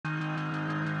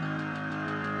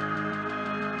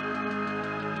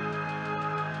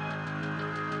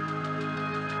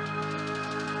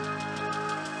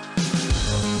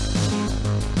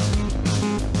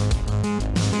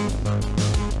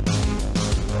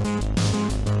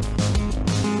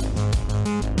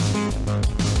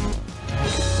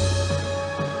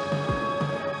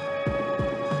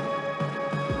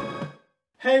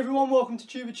everyone, welcome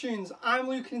to Toons. I'm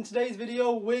Luke and in today's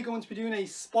video we're going to be doing a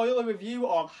spoiler review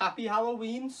of Happy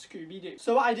Halloween Scooby-Doo.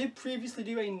 So I did previously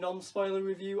do a non-spoiler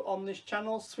review on this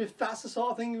channel, so if that's the sort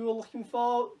of thing you were looking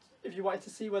for, if you wanted to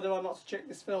see whether or not to check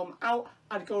this film out,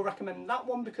 I'd go recommend that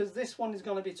one because this one is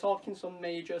going to be talking some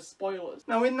major spoilers.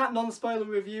 Now in that non-spoiler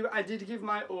review I did give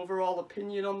my overall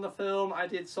opinion on the film, I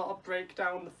did sort of break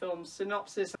down the film's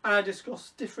synopsis and I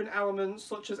discussed different elements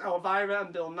such as Elvira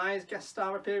and Bill Nye's guest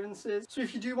star appearances. So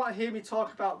if you do want to hear me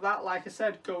talk about that, like I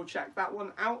said, go check that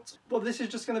one out. But this is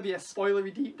just going to be a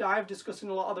spoilery deep dive discussing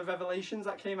a lot of the revelations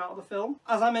that came out of the film.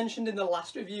 As I mentioned in the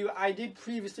last review, I did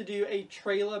previously do a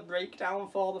trailer breakdown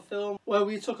for the film where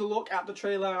we took a look at the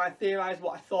trailer and I theorised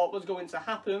what I thought was going to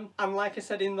happen, and like I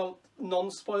said in the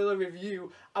non-spoiler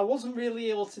review, I wasn't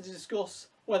really able to discuss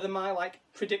whether my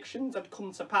predictions had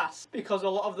come to pass because a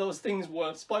lot of those things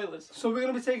were spoilers. So we're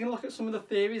going to be taking a look at some of the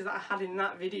theories that I had in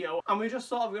that video and we're just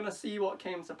sort of going to see what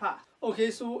came to pass. Okay,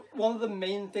 so one of the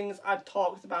main things I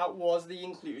talked about was the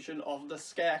inclusion of the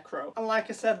Scarecrow. And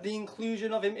like I said, the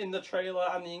inclusion of him in the trailer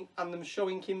and them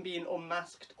showing him being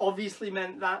unmasked obviously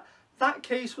meant that that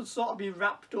case would sort of be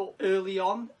wrapped up early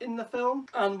on in the film,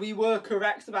 and we were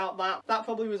correct about that. That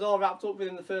probably was all wrapped up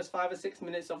within the first 5 or 6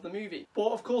 minutes of the movie.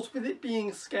 But of course, with it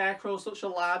being Scarecrow, such a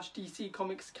large DC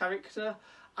Comics character,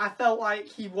 I felt like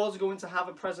he was going to have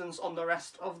a presence on the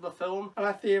rest of the film, and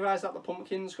I theorised that the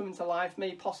pumpkins coming to life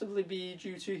may possibly be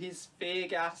due to his fear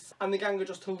gas and the gang are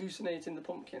just hallucinating the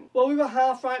pumpkin. Well, we were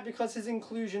half right because his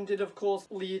inclusion did of course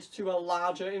lead to a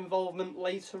larger involvement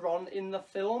later on in the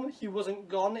film. He wasn't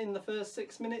gone in the first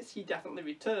 6 minutes, he definitely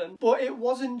returned, but it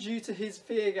wasn't due to his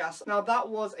fear gas. Now that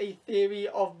was a theory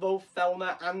of both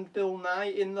Velma and Bill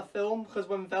Nye in the film, because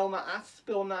when Velma asked,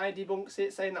 Bill Nye debunks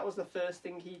it, saying that was the first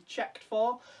thing he checked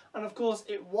for. And of course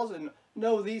it wasn't.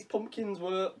 No, these pumpkins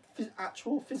were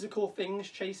actual physical things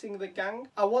chasing the gang.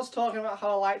 I was talking about how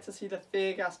I like to see the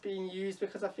fear gas being used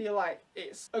because I feel like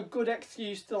it's a good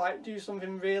excuse to do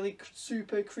something really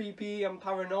super creepy and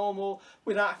paranormal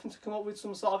without having to come up with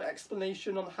some sort of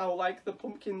explanation on how the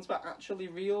pumpkins were actually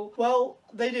real. Well,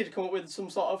 they did come up with some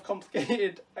sort of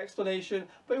complicated explanation,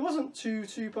 but it wasn't too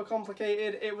super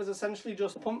complicated. It was essentially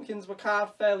just the pumpkins were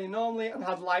carved fairly normally and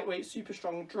had lightweight super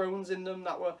strong drones in them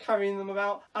that were carrying them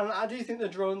about, and I do think the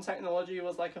drone technology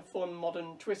was a fun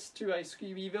modern twist to a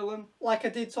Scooby villain. I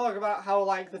did talk about how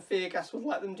the fear gas would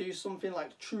let them do something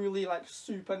truly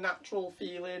supernatural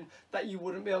feeling that you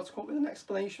wouldn't be able to come up with an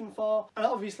explanation for, and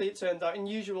obviously it turns out in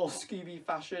usual Scooby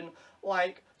fashion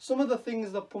some of the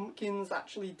things the pumpkins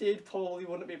actually did probably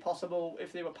wouldn't be possible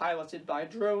if they were piloted by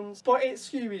drones. But it's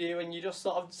Scooby-Doo and you just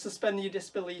sort of suspend your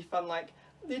disbelief and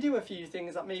they do a few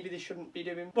things that maybe they shouldn't be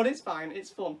doing, but it's fine, it's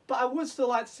fun. But I would still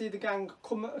like to see the gang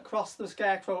come across the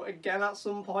Scarecrow again at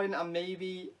some point and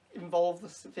maybe involve the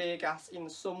fear gas in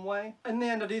some way. In the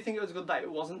end, I do think it was good that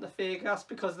it wasn't the fear gas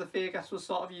because the fear gas was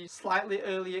sort of used slightly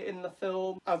earlier in the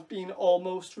film as being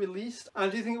almost released.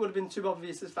 And I do think it would have been too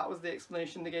obvious if that was the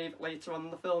explanation they gave later on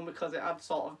in the film because it had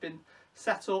sort of been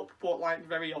set up, but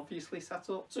very obviously set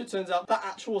up. So it turns out that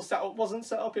actual setup wasn't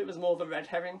set up, it was more of a red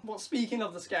herring. But speaking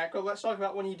of the Scarecrow, let's talk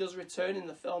about when he does return in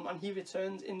the film, and he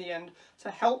returns in the end to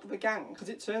help the gang, because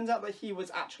it turns out that he was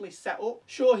actually set up.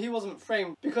 Sure, he wasn't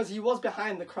framed because he was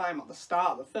behind the crime at the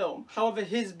start of the film. However,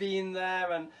 his being there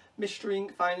and Mystery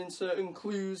Inc. finding certain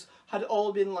clues had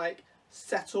all been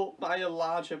set up by a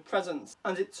larger presence,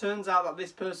 and it turns out that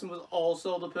this person was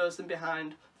also the person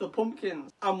behind the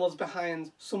pumpkins and was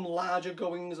behind some larger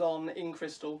goings on in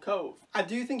Crystal Cove. I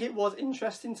do think it was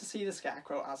interesting to see the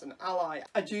Scarecrow as an ally.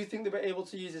 I do think they were able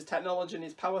to use his technology and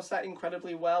his power set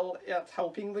incredibly well at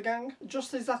helping the gang.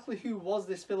 Just exactly who was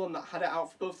this villain that had it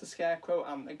out for both the Scarecrow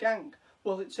and the gang?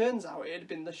 Well, it turns out it had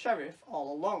been the sheriff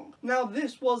all along. Now,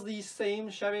 this was the same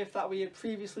sheriff that we had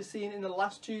previously seen in the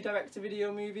last two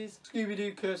direct-to-video movies,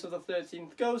 Scooby-Doo Curse of the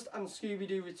 13th Ghost and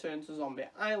Scooby-Doo Return to Zombie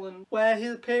Island, where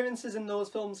his appearances in those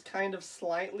films kind of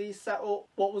slightly set up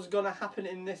what was going to happen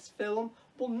in this film,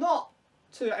 but not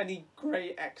to any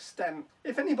great extent.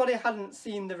 If anybody hadn't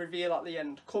seen the reveal at the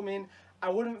end coming, I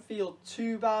wouldn't feel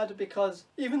too bad because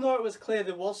even though it was clear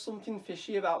there was something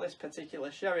fishy about this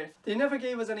particular sheriff, they never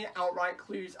gave us any outright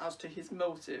clues as to his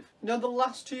motive. You know, the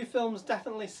last two films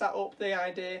definitely set up the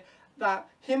idea that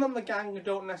him and the gang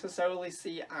don't necessarily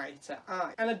see eye to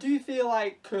eye. And I do feel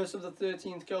like Curse of the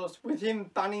 13th Ghost, with him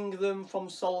banning them from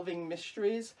solving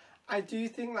mysteries, I do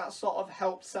think that sort of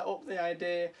helped set up the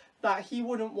idea that he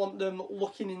wouldn't want them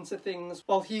looking into things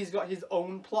while he's got his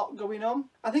own plot going on.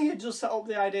 I think it just set up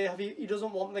the idea of he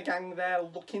doesn't want the gang there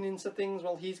looking into things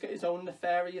while he's got his own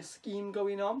nefarious scheme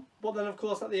going on. But then of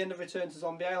course at the end of Return to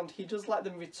Zombie Island, he does let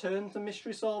them return to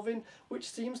mystery solving, which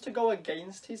seems to go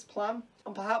against his plan.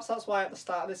 And perhaps that's why at the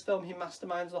start of this film he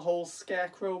masterminds the whole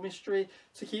Scarecrow mystery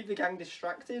to keep the gang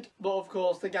distracted. But of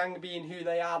course the gang being who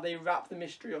they are, they wrap the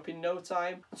mystery up in no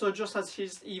time. So just as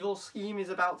his evil scheme is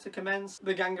about to commence,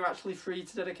 the gang are actually free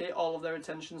to dedicate all of their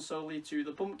attention solely to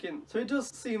the pumpkin. So it does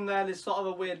seem there's sort of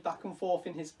a weird back and forth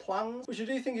in his plans, which I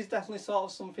do think is definitely sort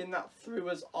of something that threw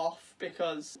us off,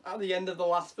 because at the end of the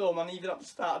last film and even at the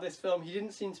start of this film he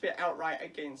didn't seem to be outright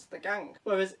against the gang.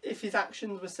 Whereas if his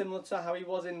actions were similar to how he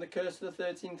was in The Curse of the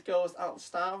 13th Ghost at the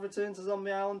start of Return to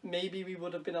Zombie Island, maybe we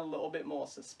would have been a little bit more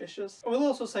suspicious. I will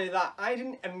also say that I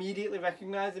didn't immediately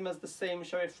recognise him as the same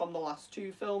sheriff from the last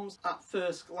two films at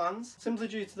first glance, simply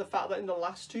due to the fact that in the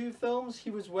last two films he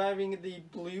was wearing the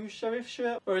blue sheriff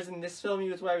shirt, whereas in this film he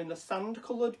was wearing the sand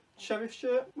coloured sheriff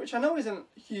shirt, which I know isn't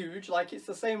huge, like it's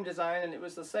the same design and it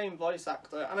was the same voice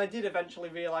actor, and I did eventually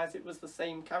realise it was the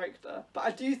same character. But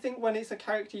I do think when it's a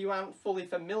character you aren't fully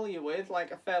familiar with, like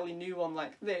a fairly new one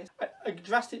like this, a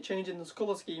drastic change in this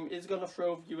colour scheme is going to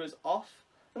throw viewers off.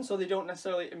 And so they don't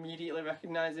necessarily immediately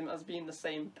recognise him as being the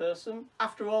same person.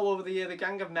 After all, over the year the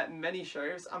gang have met many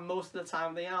sheriffs and most of the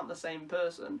time they aren't the same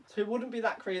person. So it wouldn't be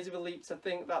that crazy of a leap to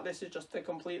think that this is just a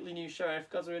completely new sheriff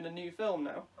because we're in a new film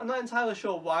now. I'm not entirely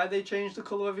sure why they changed the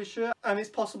colour of his shirt, and it's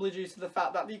possibly due to the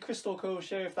fact that the Crystal Cove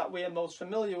sheriff that we are most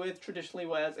familiar with traditionally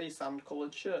wears a sand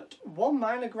coloured shirt. One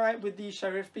minor gripe with the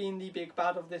sheriff being the big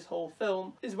bad of this whole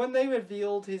film is when they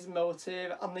revealed his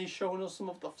motive and they shown us some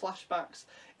of the flashbacks,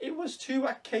 it was to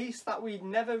a case that we'd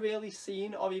never really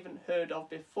seen or even heard of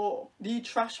before. The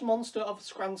Trash Monster of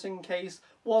Scranton case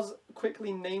was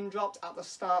quickly name dropped at the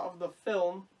start of the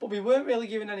film, but we weren't really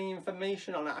given any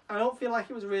information on it. I don't feel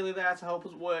like it was really there to help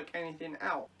us work anything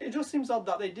out. It just seems odd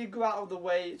that they did go out of the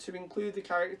way to include the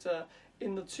character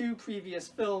in the two previous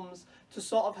films to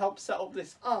sort of help set up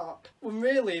this arc, when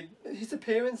really his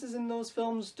appearances in those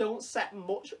films don't set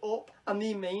much up, and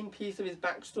the main piece of his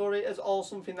backstory is all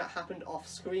something that happened off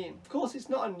screen. Of course it's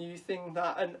not a new thing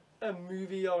that a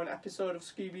movie or an episode of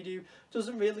Scooby-Doo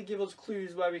doesn't really give us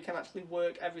clues where we can actually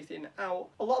work everything out.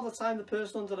 A lot of the time the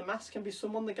person under the mask can be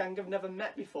someone the gang have never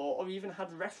met before or even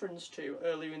had reference to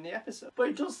earlier in the episode. But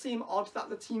it does seem odd that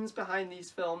the teams behind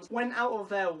these films went out of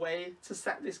their way to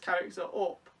set this character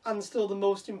up, and still the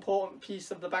most important piece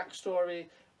of the backstory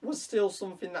was still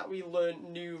something that we learned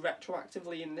new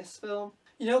retroactively in this film.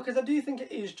 You know, because I do think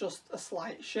it is just a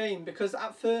slight shame, because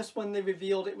at first when they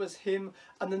revealed it was him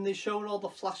and then they showed all the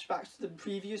flashbacks to the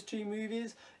previous two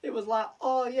movies, it was like,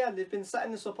 oh yeah, they've been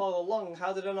setting this up all along,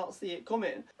 how did I not see it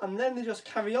coming? And then they just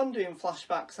carry on doing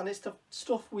flashbacks and it's the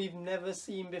stuff we've never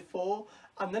seen before,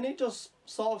 and then it just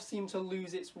sort of seemed to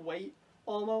lose its weight.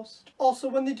 Almost. Also,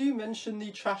 when they do mention the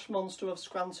Trash Monster of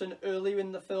Scranton earlier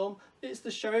in the film, it's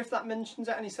the sheriff that mentions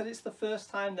it, and he said it's the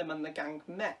first time them and the gang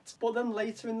met. But then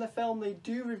later in the film they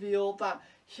do reveal that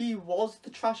he was the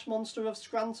Trash Monster of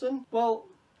Scranton. Well,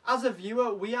 as a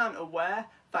viewer we aren't aware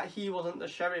that he wasn't the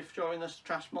sheriff during the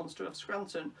Trash Monster of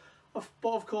Scranton. But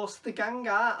of course the gang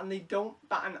are, and they don't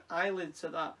bat an eyelid to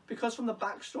that, because from the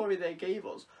backstory they gave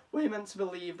us, we're meant to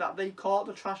believe that they caught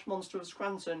the Trash Monster of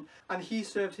Scranton and he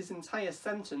served his entire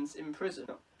sentence in prison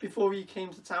before he came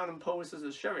to town and posed as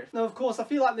a sheriff. Now of course I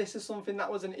feel like this is something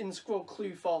that was an integral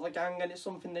clue for the gang, and it's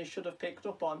something they should have picked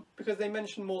up on, because they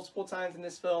mentioned multiple times in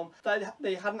this film that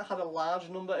they hadn't had a large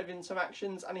number of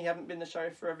interactions and he hadn't been the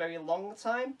sheriff for a very long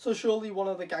time. So surely one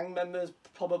of the gang members,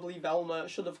 probably Velma,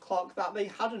 should have clocked that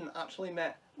they hadn't actually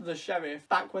met the sheriff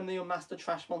back when they unmasked the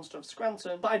Trash Monster of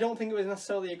Scranton. But I don't think it was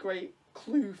necessarily a great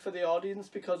clue for the audience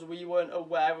because we weren't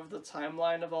aware of the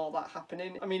timeline of all that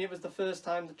happening. I mean, it was the first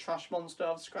time the Trash Monster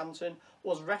of Scranton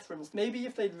was referenced. Maybe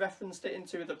if they'd referenced it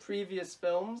into the previous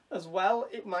films as well,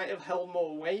 it might have held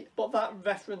more weight, but that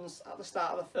reference at the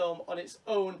start of the film on its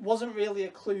own wasn't really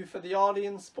a clue for the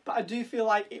audience. But I do feel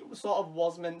like it sort of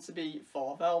was meant to be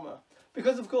for Velma.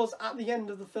 Because of course at the end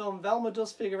of the film Velma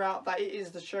does figure out that it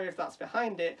is the sheriff that's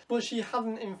behind it, but she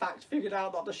hadn't in fact figured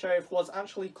out that the sheriff was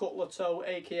actually Cutler Toe,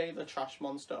 aka the Trash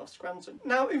Monster of Scranton.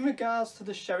 Now in regards to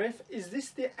the sheriff, is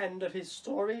this the end of his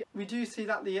story? We do see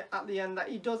that at the end that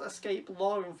he does escape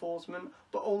law enforcement,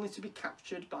 but only to be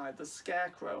captured by the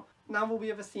Scarecrow. Now, will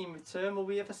we ever see him return? Will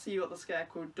we ever see what the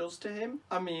Scarecrow does to him?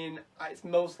 I mean, it's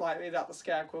most likely that the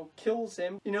Scarecrow kills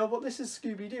him, you know, but this is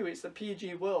Scooby-Doo, it's a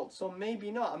PG world, so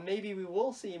maybe not, and maybe we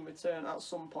will see him return at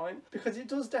some point, because it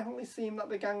does definitely seem that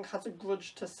the gang has a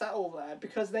grudge to settle there,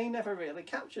 because they never really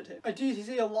captured him. I do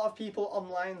see a lot of people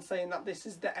online saying that this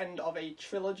is the end of a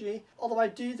trilogy, although I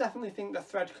do definitely think the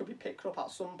thread could be picked up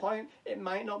at some point. It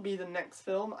might not be the next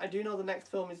film. I do know the next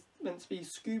film is meant to be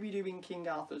Scooby-Doo in King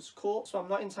Arthur's Court, so I'm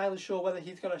not entirely sure whether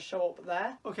he's going to show up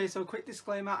there. Okay, so quick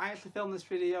disclaimer, I actually filmed this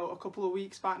video a couple of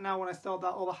weeks back now when I still had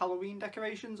all the Halloween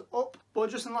decorations up, but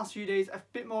just in the last few days a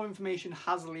bit more information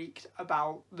has leaked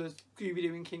about the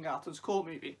Scooby-Doo in King Arthur's Court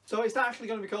movie. So it's not actually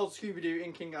going to be called Scooby-Doo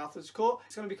in King Arthur's Court,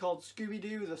 it's going to be called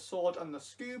Scooby-Doo, the Sword and the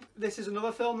Scoob. This is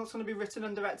another film that's going to be written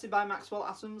and directed by Maxwell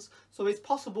Atoms, so it's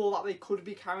possible that they could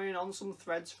be carrying on some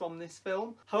threads from this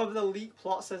film. However, the leak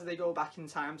plot says they go back in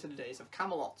time to the days of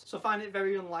Camelot. So I find it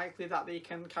very unlikely that they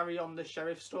can carry on the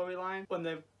sheriff storyline when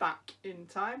they're back in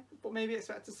time, but maybe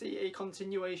expect to see a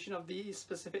continuation of these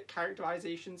specific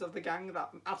characterizations of the gang that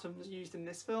Atoms used in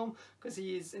this film, because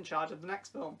he is in charge of the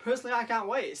next film. Personally, I can't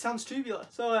wait, it sounds tubular.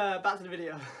 So back to the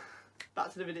video.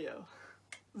 Back to the video.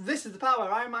 This is the part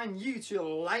where I remind you to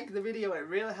like the video, it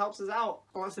really helps us out.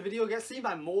 And lets the video get seen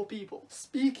by more people.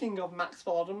 Speaking of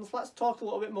Maxwell Atoms, let's talk a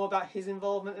little bit more about his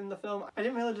involvement in the film. I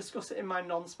didn't really discuss it in my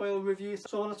non-spoiler review,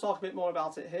 so I want to talk a bit more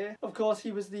about it here. Of course,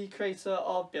 he was the creator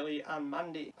of Billy and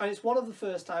Mandy, and it's one of the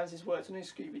first times he's worked on a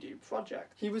Scooby-Doo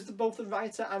project. He was both the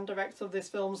writer and director of this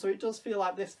film, so it does feel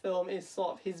like this film is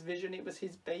sort of his vision, it was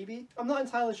his baby. I'm not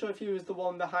entirely sure if he was the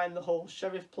one behind the whole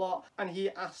sheriff plot, and he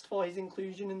asked for his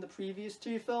inclusion in the previous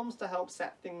two films to help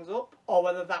set things up, or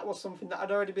whether that was something that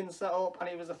had already been set up and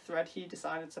it was a thread he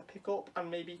decided to pick up and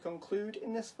maybe conclude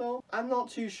in this film. I'm not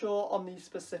too sure on the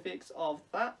specifics of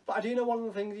that, but I do know one of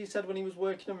the things he said when he was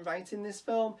working and writing this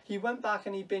film, he went back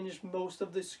and he binged most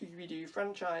of the Scooby-Doo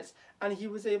franchise, and he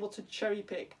was able to cherry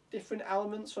pick different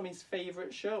elements from his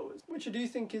favourite shows, which I do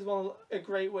think is a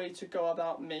great way to go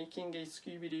about making a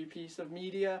Scooby-Doo piece of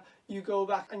media. You go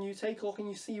back and you take a look and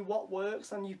you see what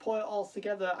works and you put it all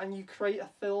together and you create a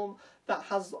film that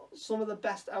has some of the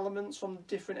best elements from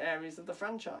different areas of the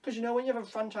franchise. Because you know, when you have a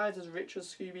franchise as rich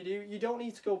as Scooby-Doo, you don't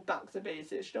need to go back to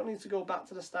basics, you don't need to go back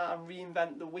to the start and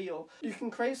reinvent the wheel. You can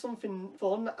create something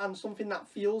fun and something that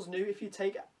feels new if you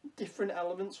take different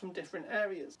elements from different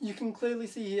areas. You can clearly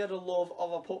see he had a love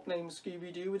of a pup named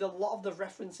Scooby-Doo with a lot of the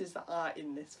references that are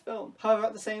in this film. However,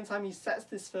 at the same time, he sets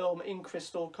this film in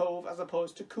Crystal Cove as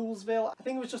opposed to Coolsville. I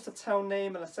think it was just a town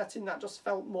name and a setting that just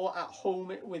felt more at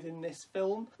home within this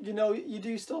film. You know, you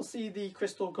do still see the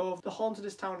Crystal Cove, the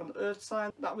hauntedest town on Earth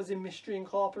sign that was in Mystery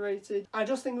Incorporated. I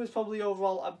just think it was probably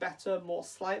overall a better, more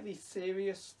slightly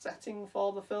serious setting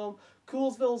for the film.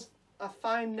 Coolsville's a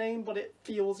fine name, but it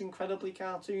feels incredibly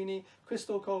cartoony.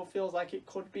 Crystal Cove feels like it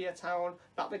could be a town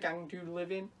that the gang do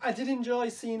live in. I did enjoy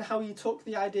seeing how he took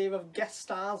the idea of guest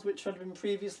stars, which had been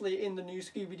previously in the new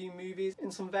Scooby-Doo movies,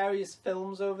 in some various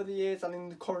films over the years, and in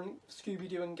the current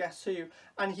Scooby-Doo and Guess Who,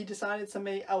 and he decided to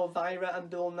make Elvira and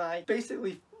Bill Nye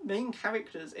basically main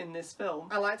characters in this film.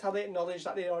 I liked how they acknowledged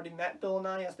that they already met Bill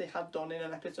Nye, as they had done in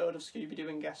an episode of Scooby-Doo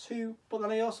and Guess Who, but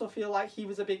then I also feel like he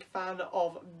was a big fan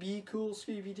of Be Cool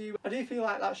Scooby-Doo. I do feel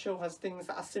like that show has things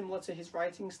that are similar to his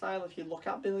writing style if you look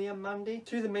at Billy and Mandy.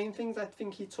 Two of the main things I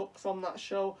think he took from that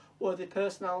show were the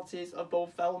personalities of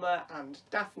both Velma and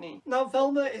Daphne. Now,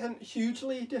 Velma isn't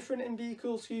hugely different in Be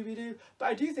Cool Scooby-Doo, but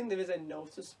I do think there is a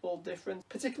noticeable difference,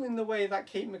 particularly in the way that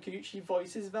Kate Micucci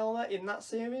voices Velma in that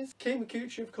series. Kate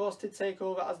Micucci, of course, did take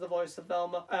over as the voice of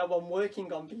Velma when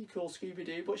working on Be Cool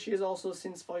Scooby-Doo, but she has also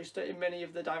since voiced her in many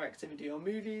of the direct-to-video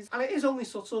movies. And it is only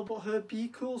subtle, but her Be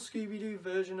Cool Scooby-Doo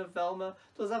version of Velma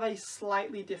does have a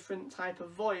slightly different type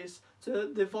of voice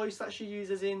to the voice that she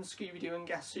uses in Scooby-Doo and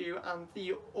Guess Who and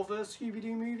the other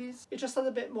Scooby-Doo movies. It just has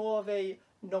a bit more of a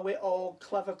know-it-all,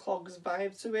 clever clogs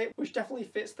vibe to it, which definitely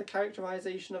fits the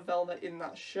characterisation of Velma in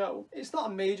that show. It's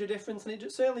not a major difference, and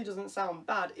it certainly doesn't sound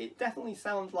bad. It definitely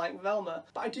sounds like Velma,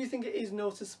 but I do think it is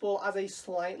noticeable as a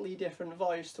slightly different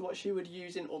voice to what she would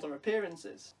use in other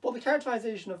appearances. But the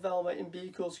characterisation of Velma in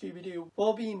Be Cool Scooby-Doo,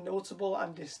 while being notable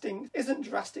and distinct, isn't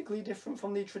drastically different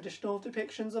from the traditional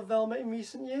depictions of Velma in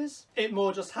recent years. It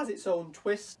more just has its own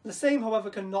twist. The same,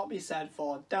 however, cannot be said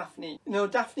for Daphne. You know,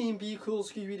 Daphne in Be Cool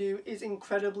Scooby-Doo is incredibly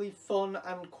incredibly fun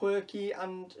and quirky,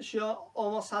 and she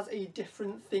almost has a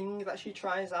different thing that she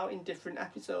tries out in different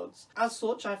episodes. As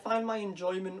such, I find my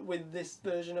enjoyment with this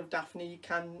version of Daphne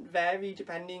can vary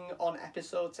depending on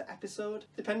episode to episode,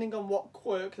 depending on what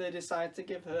quirk they decide to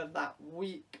give her that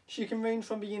week. She can range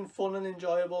from being fun and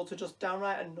enjoyable to just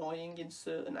downright annoying in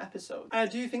certain episodes. And I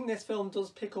do think this film does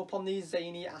pick up on these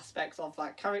zany aspects of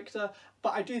that character,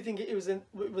 but I do think it was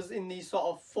in the sort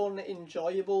of fun,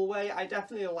 enjoyable way. I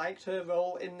definitely liked her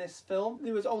role in this film.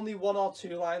 There was only one or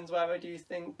two lines where I do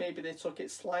think maybe they took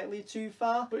it slightly too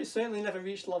far, but it certainly never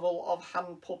reached the level of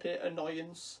hand puppet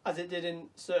annoyance as it did in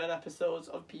certain episodes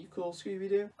of Be Cool,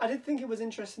 Scooby-Doo. I did think it was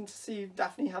interesting to see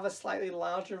Daphne have a slightly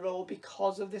larger role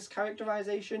because of this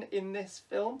characterisation in this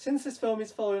film. Since this film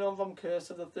is following on from Curse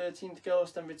of the 13th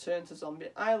Ghost and Return to Zombie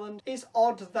Island, it's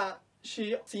odd that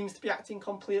she seems to be acting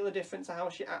completely different to how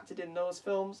she acted in those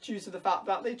films due to the fact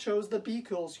that they chose the Be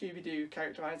Cool Scooby-Doo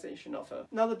characterisation of her.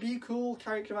 Now, the Be Cool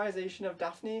characterisation of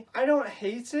Daphne, I don't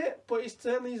hate it, but it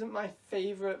certainly isn't my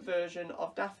favourite version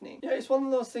of Daphne. Yeah, it's one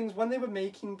of those things, when they were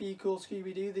making Be Cool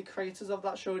Scooby-Doo, the creators of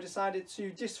that show decided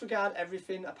to disregard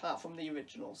everything apart from the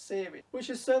original series, which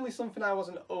is certainly something I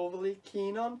wasn't overly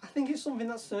keen on. I think it's something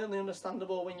that's certainly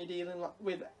understandable when you're dealing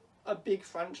with a big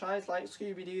franchise like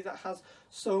Scooby-Doo that has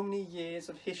so many years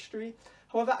of history.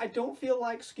 However, I don't feel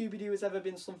like Scooby-Doo has ever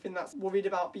been something that's worried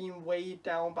about being weighed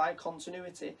down by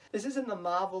continuity. This isn't the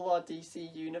Marvel or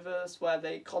DC universe where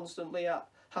they constantly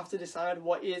have to decide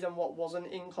what is and what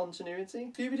wasn't in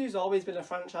continuity. Scooby-Doo's always been a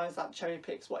franchise that cherry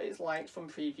picks what it's liked from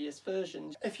previous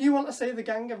versions. If you want to say the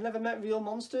gang have never met real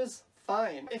monsters,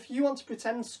 fine. If you want to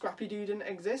pretend Scrappy-Doo didn't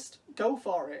exist, go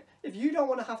for it. If you don't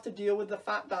want to have to deal with the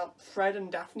fact that Fred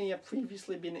and Daphne have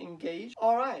previously been engaged,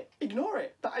 alright, ignore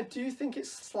it. But I do think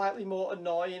it's slightly more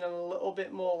annoying and a little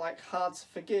bit more like hard to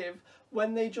forgive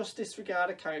when they just disregard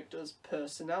a character's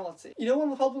personality. You know,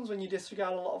 one of the problems when you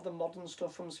disregard a lot of the modern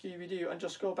stuff from Scooby-Doo and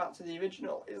just go back to the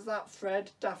original is that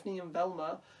Fred, Daphne and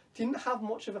Velma didn't have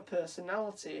much of a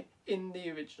personality in the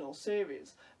original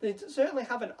series. They certainly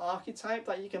have an archetype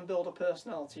that you can build a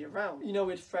personality around. You know,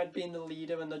 with Fred being the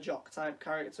leader and the jock type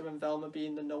character and Velma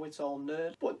being the know-it-all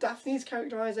nerd. But Daphne's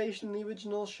characterisation in the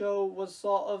original show was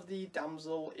sort of the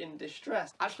damsel in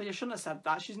distress. Actually, I shouldn't have said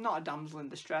that. She's not a damsel in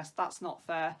distress. That's not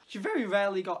fair. She very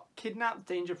rarely got kidnapped.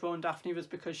 Danger-prone Daphne was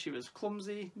because she was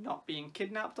clumsy, not being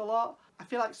kidnapped a lot. I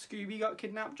feel like Scooby got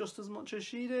kidnapped just as much as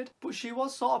she did, but she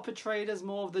was sort of portrayed as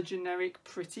more of the generic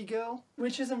pretty girl,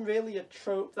 which isn't really a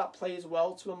trope that plays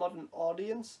well to a modern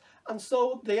audience, and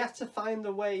so they had to find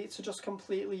a way to just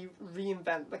completely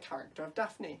reinvent the character of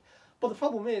Daphne. But the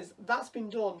problem is, that's been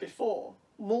done before,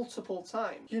 multiple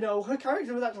times. You know, her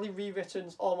character was actually rewritten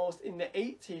almost in the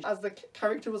 80s as the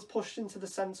character was pushed into the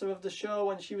centre of the show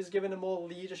and she was given a more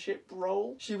leadership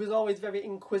role. She was always very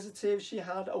inquisitive, she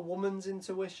had a woman's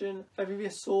intuition, very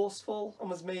resourceful,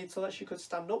 and was made so that she could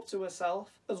stand up to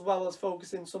herself, as well as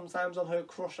focusing sometimes on her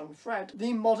crush on Fred.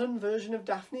 The modern version of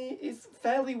Daphne is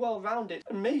fairly well rounded,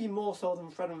 and maybe more so than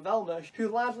Fred and Velma, who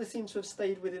largely seem to have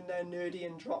stayed within their nerdy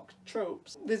and jock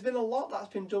tropes. There's been a lot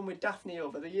that's been done with Daphne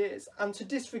over the years, and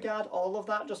to disregard all of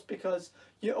that just because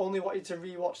you only wanted to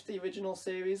rewatch the original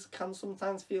series can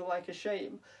sometimes feel like a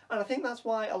shame. And I think that's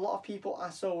why a lot of people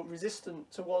are so resistant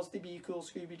towards the Be Cool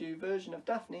Scooby-Doo version of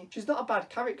Daphne. She's not a bad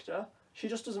character, she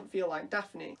just doesn't feel like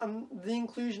Daphne. And the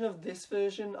inclusion of this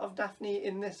version of Daphne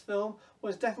in this film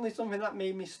was definitely something that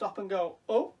made me stop and go,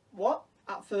 oh, what?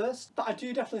 At first, but I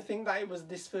do definitely think that it was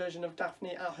this version of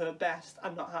Daphne at her best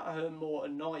and not at her more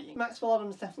annoying. Maxwell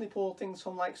Atoms definitely pulled things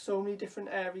from like so many different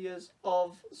areas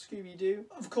of Scooby-Doo.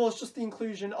 Of course, just the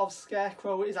inclusion of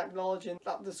Scarcrow is acknowledging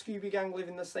that the Scooby Gang live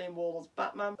in the same world as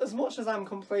Batman. As much as I'm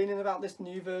complaining about this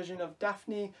new version of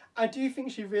Daphne, I do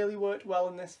think she really worked well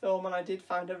in this film and I did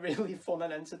find her really fun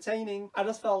and entertaining. I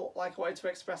just felt like I wanted to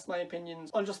express my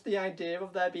opinions on just the idea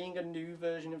of there being a new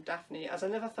version of Daphne, as I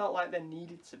never felt like there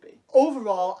needed to be.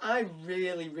 Overall, I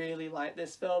really like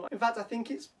this film. In fact, I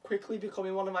think it's quickly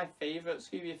becoming one of my favourite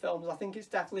Scooby films. I think it's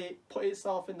definitely put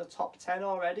itself in the top 10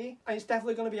 already. And it's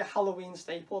definitely going to be a Halloween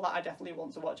staple that I definitely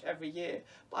want to watch every year.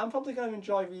 But I'm probably going to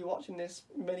enjoy rewatching this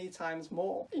many times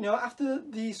more. You know, after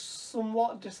the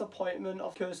somewhat disappointment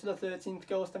of Curse of the 13th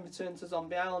Ghost and Return to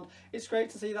Zombie Island, it's great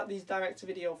to see that these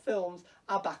direct-to-video films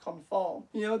are back on form.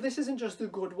 You know, this isn't just a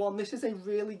good one, this is a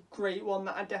really great one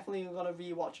that I definitely am going to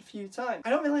rewatch a few times. I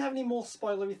don't really have any more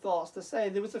spoilery thoughts to say.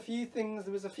 There was a few things,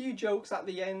 there was a few jokes at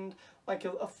the end like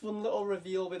a fun little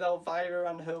reveal with Elvira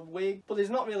and her wig, but there's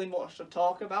not really much to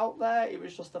talk about there. It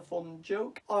was just a fun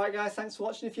joke. Alright guys, thanks for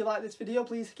watching. If you like this video,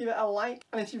 please give it a like,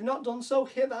 and if you've not done so,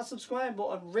 hit that subscribe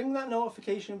button, ring that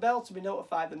notification bell to be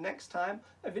notified the next time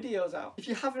a video's out. If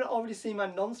you haven't already seen my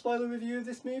non-spoiler review of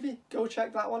this movie, go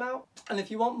check that one out. And if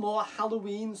you want more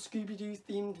Halloween Scooby-Doo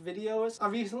themed videos, I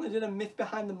recently did a Myth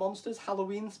Behind the Monsters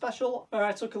Halloween special where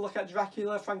I took a look at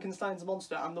Dracula, Frankenstein's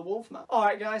monster and the Wolfman.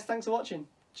 Alright guys, thanks for watching.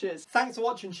 Cheers. Thanks for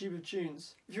watching Tube of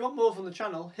Toons. If you want more from the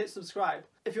channel, hit subscribe.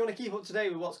 If you want to keep up to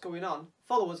date with what's going on,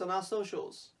 follow us on our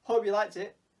socials. Hope you liked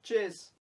it. Cheers.